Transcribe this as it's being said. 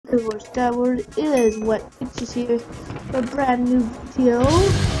Skywars, it is WhitePictures here for a brand new video.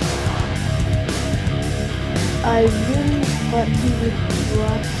 I really want to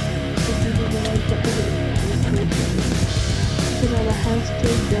watch the video that I get to do because I have a house to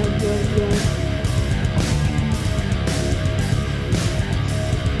download.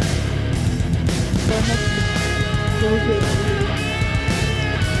 So I have to go here.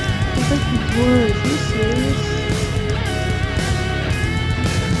 It's like wood, are you serious?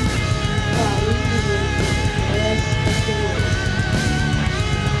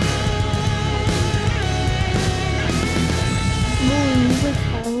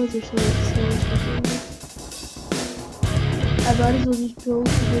 I might as well just go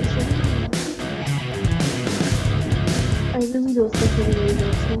to this one. I really don't think anybody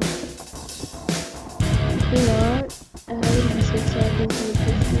knows. They are. I haven't been so sad for the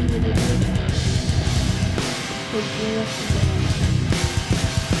picture.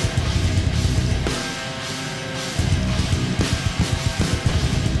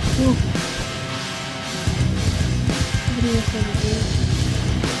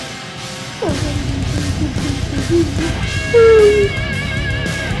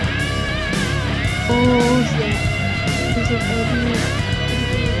 Oh, snap. There's an enemy.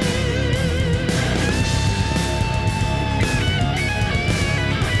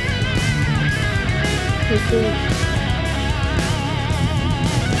 Okay.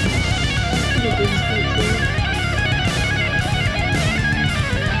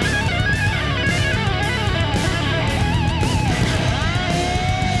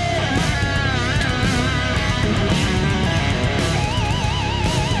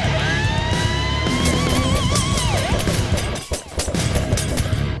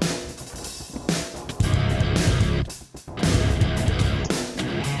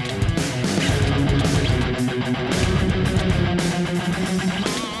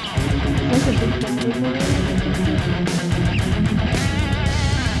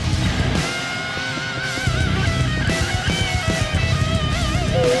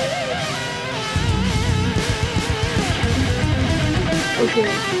 Okay.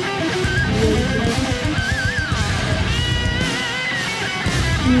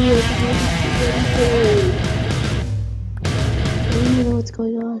 I don't even know what's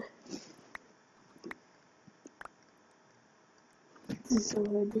going on. This is so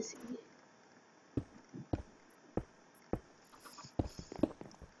hard to see.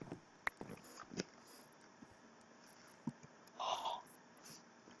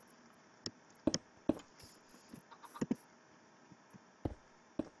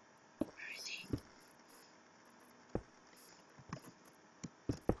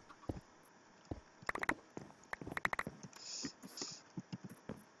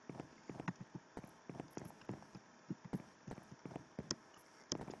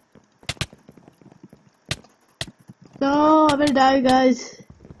 No, I'm gonna die, guys.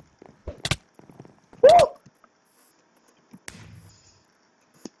 Woo!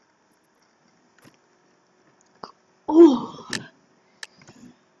 Oh.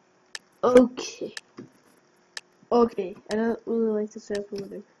 Okay. Okay. I don't really like to set up a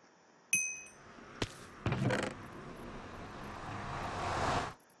living.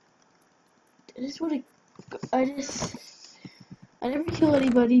 I never kill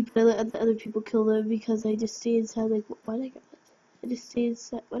anybody, but I let the other people kill them because I just stay inside. Like, why did I get that? I just stay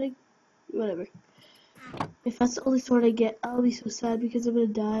inside. Whatever. If that's the only sword I get, I'll be so sad because I'm gonna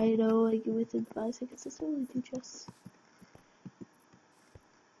die. You know, like within 5 seconds. That's only 2 chests.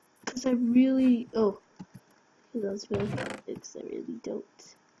 Because I really. Oh, that's really because I really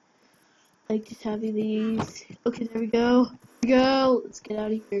don't like just having these. Okay, there we go. There we go. Let's get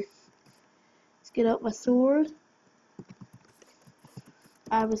out of here. Let's get out my sword.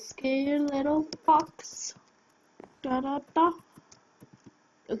 I'm a scared little fox. Da da da.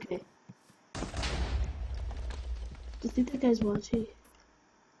 Okay. Do you think that guy's watching?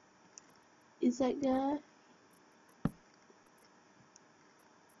 Is that guy?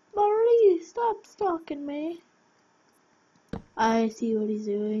 Marty, stop stalking me. I see what he's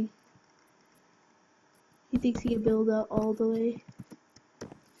doing. He thinks he can build out all the way.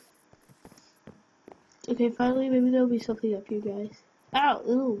 Okay, finally, maybe there'll be something up here, guys. Ow!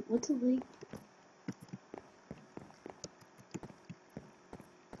 Ew! What's a link?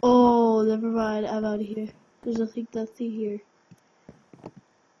 Oh, never mind. I'm out of here. There's nothing here.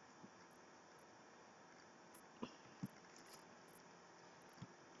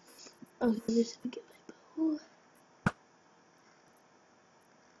 Okay, I'm just gonna get my bow.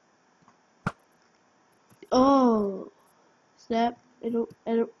 Oh, snap! I don't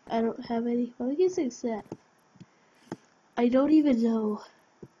have any. Well, I guess it's snap. I don't even know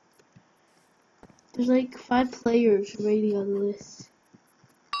There's like 5 players remaining on the list.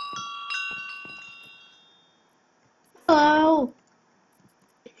 Hello!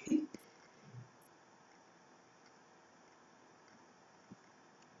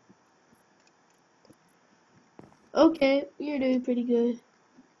 Okay, you're doing pretty good.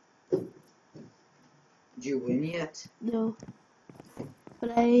 Did you win yet? No.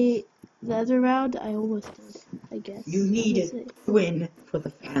 But the other round, I almost did, I guess. You need to win for the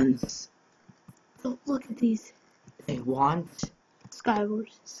fans. Oh, look at these. They want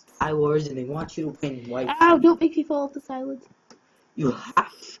Skywars. Skywars and they want you to win white. Ow, don't make me fall off the silence. You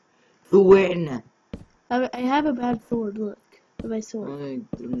have to win. I have a bad sword, look. My sword.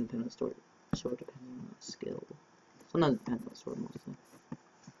 It doesn't depend on the sword. Sword depends on the skill. Sometimes it depends on the sword mostly.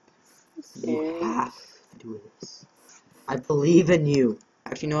 You have to do this. I believe in you.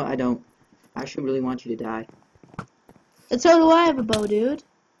 Actually, no, I don't. I actually really want you to die. And so do I have a bow, dude.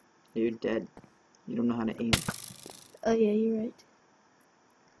 You're dead. You don't know how to aim. Oh yeah, you're right.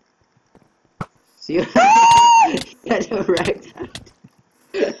 See you. That's right.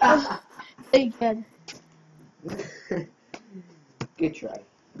 Again. Good try.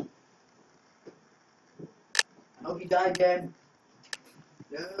 I hope you die again.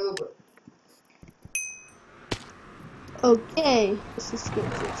 No. Okay, let's just skip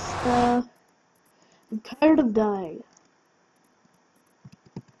this. I'm tired of dying.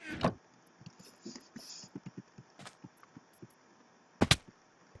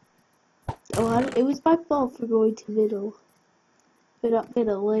 Oh, it was my fault for going to middle. But not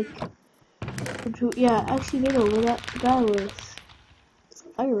middle, like... Yeah, actually middle, where that guy was. What's the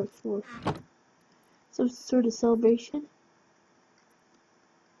fireworks for? Some sort of celebration?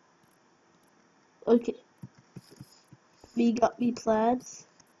 Okay. Me got me plans.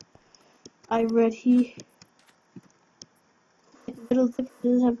 I'm ready. The middle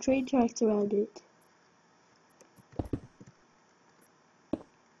doesn't have train tracks around it.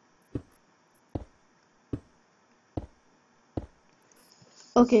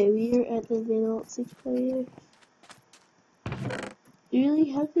 Okay, we are at the middle, 6 players. Really?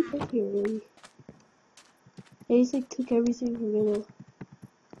 How did we get here, really? I just like took everything from middle.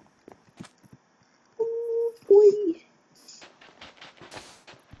 Oh boy!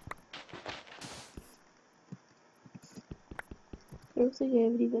 I don't think I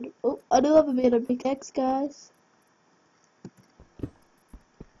have any better. Oh, I do have a better pickaxe, guys.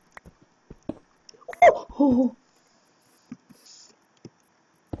 Oh!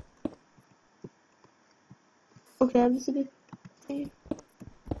 Okay, I'm just gonna.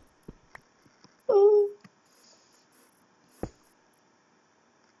 Oh.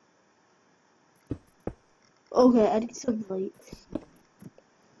 Okay, I need some light.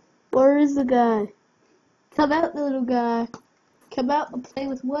 Where is the guy? Come out, little guy. Come out and play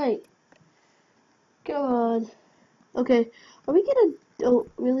with white. Come on. Okay, are we gonna... Oh,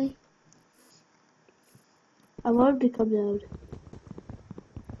 really? I want him to come down.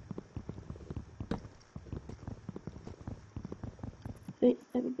 Wait,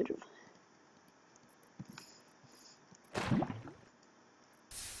 I have a better...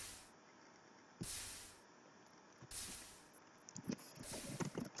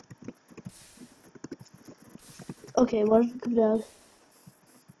 Okay, I want him to come down.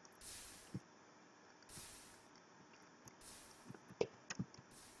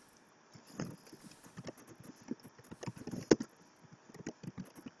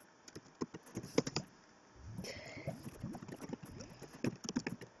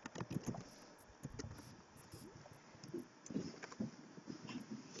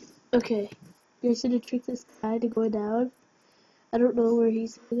 Okay, you're gonna trick this guy to go down. I don't know where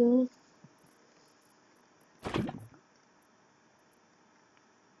he's gonna go.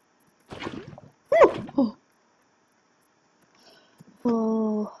 Oh.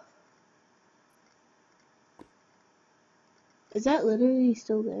 Oh. Is that literally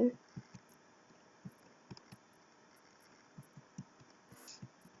still there?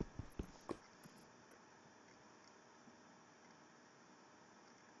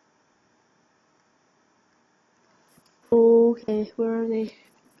 Okay, where are they? Is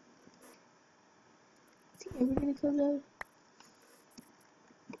he ever gonna come down?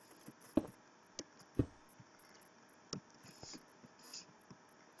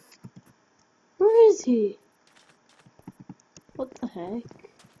 Where is he? What the heck?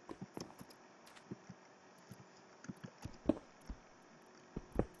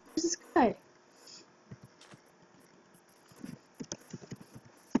 Where's this guy?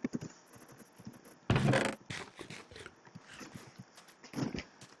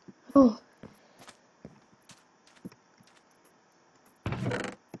 Oh.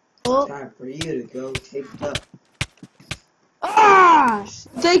 Oh. Time for you to go take the. Ah!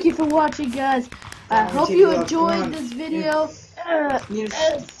 Thank you for watching, guys. I hope you enjoyed on. this video. You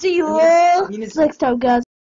See you all next time, guys.